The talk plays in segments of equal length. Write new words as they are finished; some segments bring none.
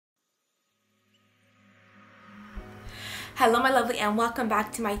Hello my lovely and welcome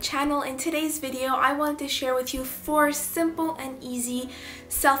back to my channel. In today's video I wanted to share with you 4 simple and easy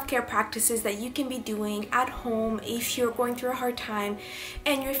self-care practices that you can be doing at home if you're going through a hard time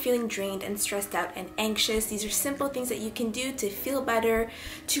and you're feeling drained and stressed out and anxious. These are simple things that you can do to feel better,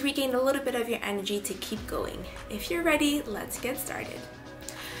 to regain a little bit of your energy to keep going. If you're ready, let's get started.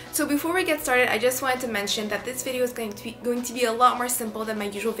 So before we get started, I just wanted to mention that this video is going to be a lot more simple than my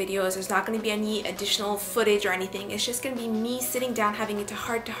usual videos. There's not going to be any additional footage or anything. It's just going to be me sitting down having a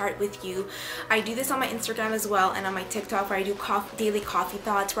heart-to-heart with you. I do this on my Instagram as well and on my TikTok, where I do daily coffee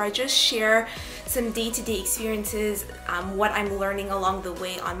thoughts, where I just share some day-to-day experiences, what I'm learning along the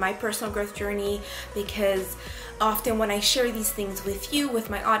way on my personal growth journey, because often when I share these things with you, with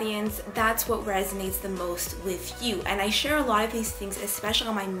my audience, that's what resonates the most with you. And I share a lot of these things, especially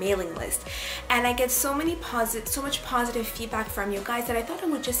on my mailing list. And I get so much positive feedback from you guys that I thought I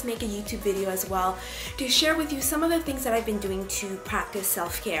would just make a YouTube video as well to share with you some of the things that I've been doing to practice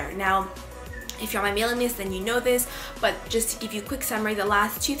self-care. Now, if you're on my mailing list, then you know this, but just to give you a quick summary, the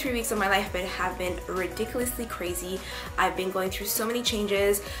last 2-3 weeks of my life have been ridiculously crazy. I've been going through so many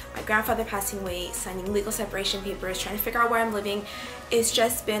changes, my grandfather passing away, signing legal separation papers, trying to figure out where I'm living. It's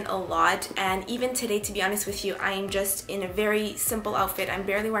just been a lot, and even today, to be honest with you, I am just in a very simple outfit. I'm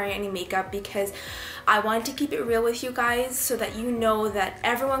barely wearing any makeup because I wanted to keep it real with you guys so that you know that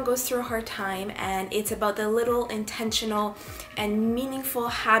everyone goes through a hard time, and it's about the little intentional and meaningful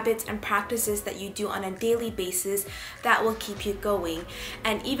habits and practices that you do on a daily basis that will keep you going.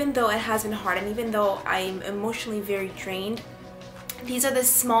 And even though it has been hard, and even though I'm emotionally very drained, these are the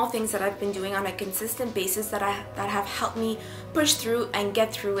small things that I've been doing on a consistent basis that have helped me push through and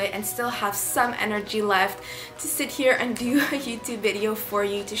get through it and still have some energy left to sit here and do a YouTube video for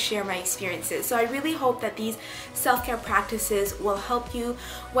you to share my experiences. So I really hope that these self-care practices will help you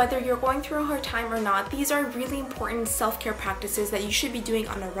whether you're going through a hard time or not. These are really important self-care practices that you should be doing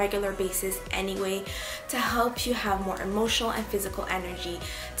on a regular basis anyway, to help you have more emotional and physical energy,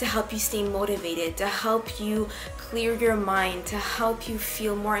 to help you stay motivated, to help you clear your mind, to help you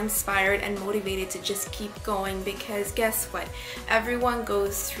feel more inspired and motivated to just keep going. Because guess what? Everyone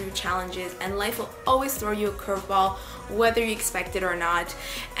goes through challenges and life will always throw you a curveball whether you expect it or not.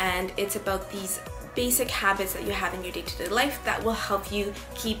 And it's about these basic habits that you have in your day-to-day life that will help you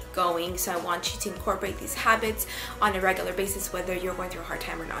keep going. So I want you to incorporate these habits on a regular basis whether you're going through a hard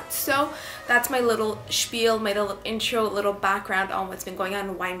time or not. So that's my little spiel, my little intro, little background on what's been going on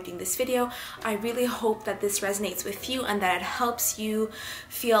and why I'm doing this video. I really hope that this resonates with you and that it helps you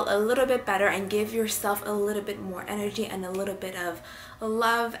feel a little bit better and give yourself a little bit more energy and a little bit of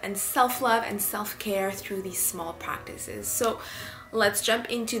love and self-love and self-care through these small practices. So let's jump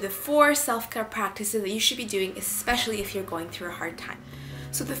into the 4 self-care practices that you should be doing, especially if you're going through a hard time.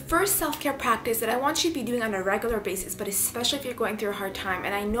 So the first self-care practice that I want you to be doing on a regular basis, but especially if you're going through a hard time,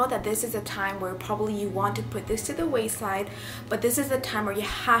 and I know that this is a time where probably you want to put this to the wayside, but this is a time where you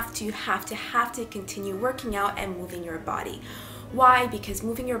have to continue working out and moving your body. Why? Because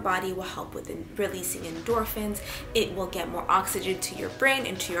moving your body will help with releasing endorphins. It will get more oxygen to your brain,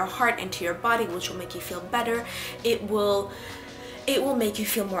 into your heart, into your body, which will make you feel better. It will make you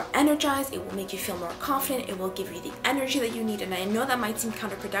feel more energized, it will make you feel more confident, it will give you the energy that you need. And I know that might seem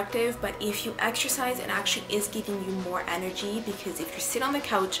counterproductive, but if you exercise, it actually is giving you more energy, because if you sit on the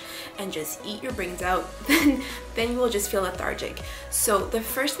couch and just eat your brains out, then you will just feel lethargic. So the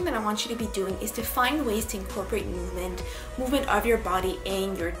first thing that I want you to be doing is to find ways to incorporate movement of your body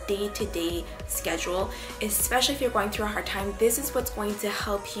in your day-to-day schedule, especially if you're going through a hard time. This is what's going to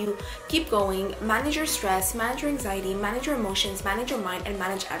help you keep going, manage your stress, manage your anxiety, manage your emotions, manage your mind, and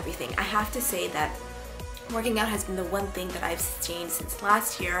manage everything. I have to say that working out has been the one thing that I've changed since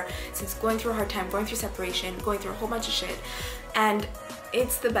last year, since going through a hard time, going through separation, going through a whole bunch of shit, and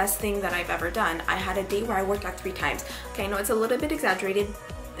it's the best thing that I've ever done. I had a day where I worked out 3 times. Okay, I know it's a little bit exaggerated,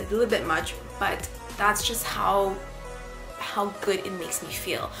 a little bit much, but that's just how good it makes me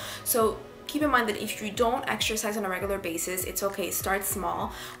feel. So keep in mind that if you don't exercise on a regular basis, it's okay. Start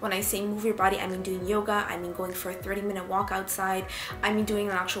small. When I say move your body, I mean doing yoga, I mean going for a 30-minute walk outside, I mean doing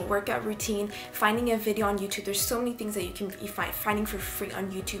an actual workout routine, finding a video on YouTube. There's so many things that you can be finding for free on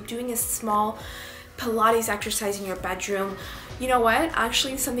YouTube. Doing a small Pilates exercise in your bedroom. You know what?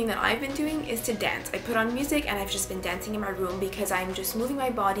 Actually, something that I've been doing is to dance. I put on music and I've just been dancing in my room because I'm just moving my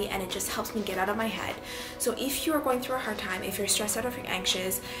body and it just helps me get out of my head. So if you're going through a hard time, if you're stressed out or you're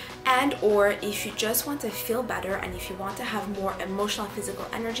anxious, and or if you just want to feel better and if you want to have more emotional and physical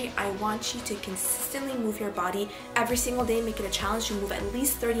energy, I want you to consistently move your body every single day. Make it a challenge to move at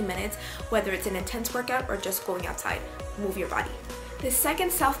least 30 minutes, whether it's an intense workout or just going outside. Move your body. The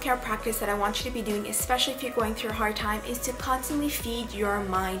second self-care practice that I want you to be doing, especially if you're going through a hard time, is to constantly feed your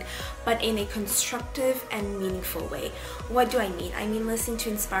mind, but in a constructive and meaningful way. What do I mean? I mean listening to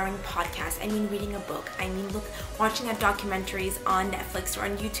inspiring podcasts. I mean reading a book. I mean watching documentaries on Netflix or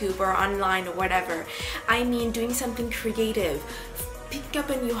on YouTube or online or whatever. I mean doing something creative, picking up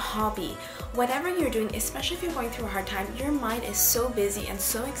a new hobby. Whatever you're doing, especially if you're going through a hard time, your mind is so busy and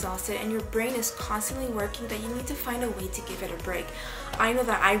so exhausted and your brain is constantly working that you need to find a way to give it a break. I know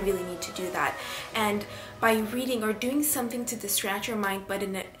that I really need to do that. And by reading or doing something to distract your mind, but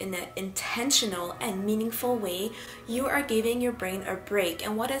in an intentional and meaningful way, you are giving your brain a break.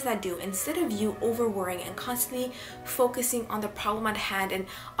 And what does that do? Instead of you overworrying and constantly focusing on the problem at hand, and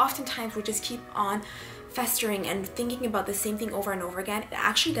oftentimes we just keep on festering and thinking about the same thing over and over again, it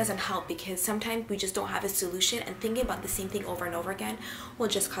actually doesn't help, because sometimes we just don't have a solution, and thinking about the same thing over and over again will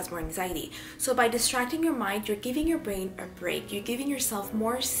just cause more anxiety. So by distracting your mind, you're giving your brain a break. You're giving yourself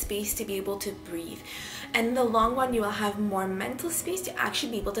more space to be able to breathe. And in the long run, you will have more mental space to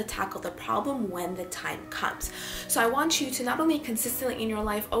actually be able to tackle the problem when the time comes. So I want you to not only consistently in your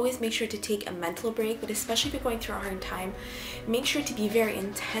life always make sure to take a mental break, but especially if you're going through a hard time, make sure to be very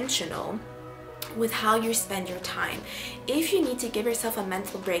intentional with how you spend your time. If you need to give yourself a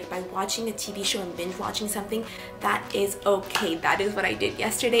mental break by watching a TV show and binge watching something, that is okay. That is what I did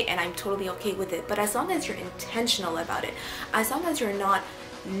yesterday, and I'm totally okay with it. But as long as you're intentional about it, as long as you're not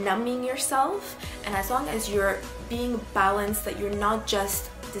numbing yourself, and as long as you're being balanced, that you're not just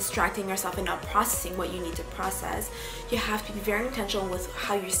distracting yourself and not processing what you need to process, you have to be very intentional with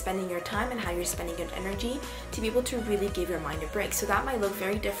how you're spending your time and how you're spending your energy to be able to really give your mind a break. So that might look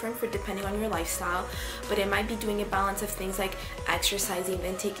very different for depending on your lifestyle, but it might be doing a balance of things like exercising,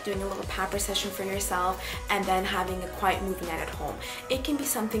 then doing a little pamper session for yourself, and then having a quiet movie night at home. It can be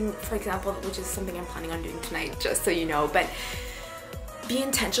something, for example, which is something I'm planning on doing tonight, just so you know, but be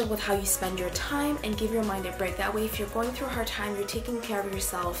intentional with how you spend your time and give your mind a break. That way, if you're going through a hard time, you're taking care of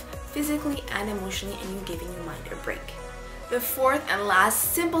yourself physically and emotionally, and you're giving your mind a break. The fourth and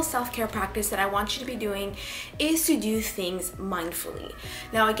last simple self-care practice that I want you to be doing is to do things mindfully.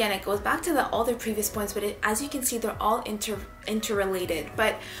 Now again, it goes back to all the previous points, but as you can see, they're all interrelated.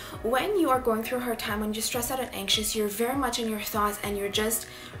 But when you are going through a hard time, when you're stressed out and anxious, you're very much in your thoughts and you're just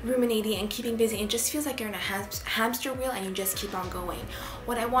ruminating and keeping busy. It just feels like you're in a hamster wheel and you just keep on going.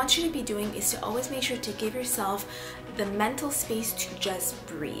 What I want you to be doing is to always make sure to give yourself the mental space to just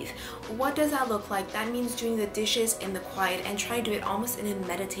breathe. What does that look like? That means doing the dishes in the quiet and try to do it almost in a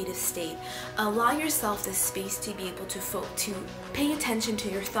meditative state. Allow yourself the space to be able to pay attention to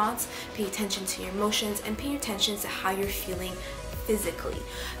your thoughts, pay attention to your emotions, and pay attention to how you're feeling physically.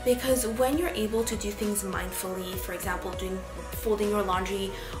 Because when you're able to do things mindfully, for example, folding your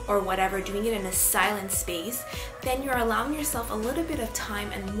laundry or whatever, doing it in a silent space, then you're allowing yourself a little bit of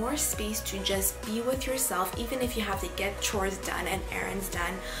time and more space to just be with yourself. Even if you have to get chores done and errands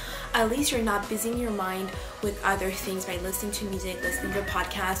done, at least you're not busying your mind with other things by listening to music, listening to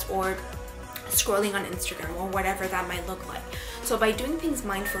podcasts, or scrolling on Instagram or whatever that might look like. So by doing things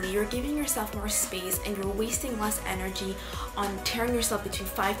mindfully, you're giving yourself more space and you're wasting less energy on tearing yourself between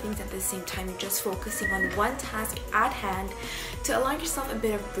 5 things at the same time. You're just focusing on one task at hand to allow yourself a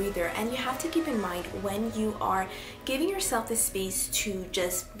bit of breather. And you have to keep in mind, when you are giving yourself the space to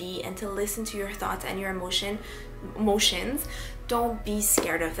just be and to listen to your thoughts and your emotions, don't be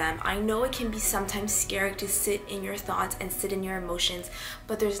scared of them. I know it can be sometimes scary to sit in your thoughts and sit in your emotions,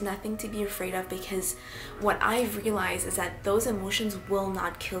 but there's nothing to be afraid of, because what I've realized is that those emotions will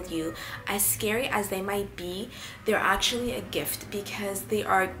not kill you. As scary as they might be, they're actually a gift, because they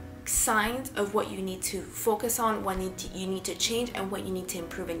are signs of what you need to focus on, what you need to change, and what you need to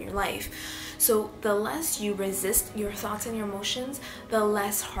improve in your life. So the less you resist your thoughts and your emotions, the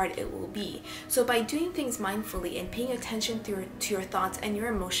less hard it will be. So by doing things mindfully and paying attention to your thoughts and your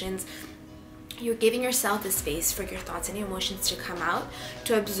emotions, you're giving yourself the space for your thoughts and your emotions to come out,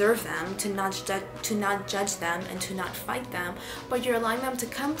 to observe them, to not judge them, and to not fight them, but you're allowing them to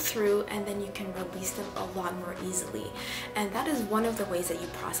come through, and then you can release them a lot more easily. And that is one of the ways that you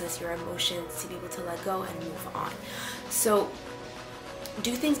process your emotions, to be able to let go and move on. So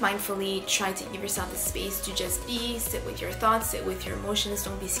do things mindfully. Try to give yourself the space to just be, sit with your thoughts, sit with your emotions.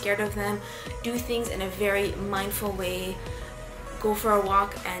 Don't be scared of them. Do things in a very mindful way. Go for a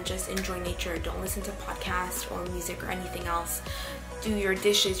walk and just enjoy nature. Don't listen to podcasts or music or anything else. Do your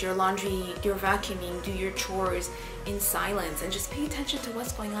dishes, your laundry, your vacuuming, do your chores in silence, and just pay attention to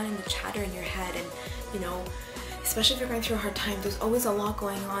what's going on in the chatter in your head. And especially if you're going through a hard time, there's always a lot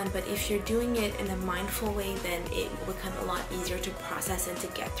going on, but if you're doing it in a mindful way, then it will become a lot easier to process and to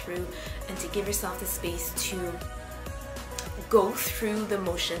get through, and to give yourself the space to go through the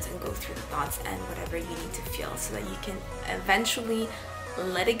motions and go through the thoughts and whatever you need to feel so that you can eventually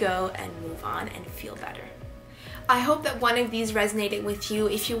let it go and move on and feel better. I hope that one of these resonated with you.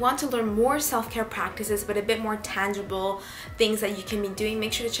 If you want to learn more self-care practices but a bit more tangible things that you can be doing,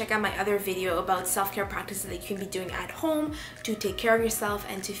 make sure to check out my other video about self-care practices that you can be doing at home to take care of yourself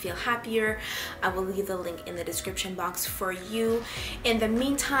and to feel happier. I will leave the link in the description box for you. In the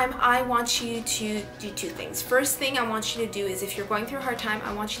meantime, I want you to do two things. First thing I want you to do is, if you're going through a hard time,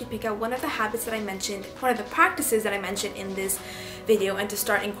 I want you to pick out one of the habits that I mentioned, one of the practices that I mentioned in this video, and to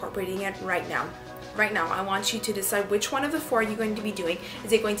start incorporating it right now. Right now, I want you to decide which one of the four you're going to be doing.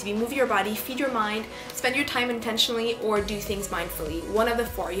 Is it going to be move your body, feed your mind, spend your time intentionally, or do things mindfully? One of the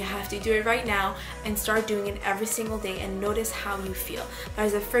four. You have to do it right now and start doing it every single day and notice how you feel. That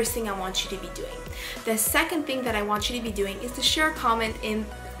is the first thing I want you to be doing. The second thing that I want you to be doing is to share a comment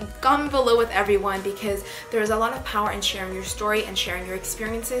below with everyone, because there's a lot of power in sharing your story and sharing your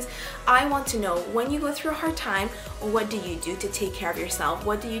experiences. I want to know, when you go through a hard time, what do you do to take care of yourself?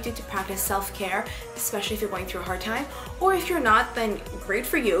 What do you do to practice self-care, especially if you're going through a hard time? Or if you're not, then great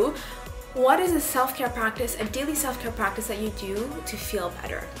for you. What is a self-care practice, a daily self-care practice that you do to feel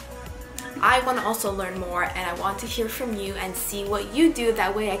better? I want to also learn more, and I want to hear from you and see what you do.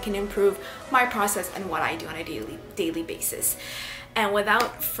 That way I can improve my process and what I do on a daily basis. And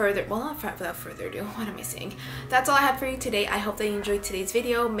without further ado, what am I saying? That's all I had for you today. I hope that you enjoyed today's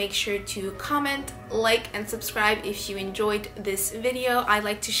video. Make sure to comment, like, and subscribe if you enjoyed this video. I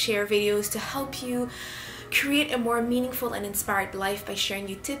like to share videos to help you create a more meaningful and inspired life by sharing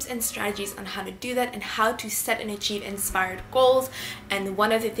you tips and strategies on how to do that and how to set and achieve inspired goals. And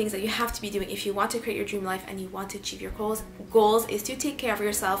one of the things that you have to be doing if you want to create your dream life and you want to achieve your goals is to take care of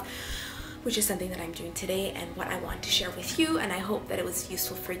yourself, which is something that I'm doing today and what I want to share with you, and I hope that it was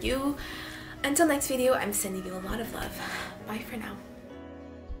useful for you. Until next video, I'm sending you a lot of love. Bye for now.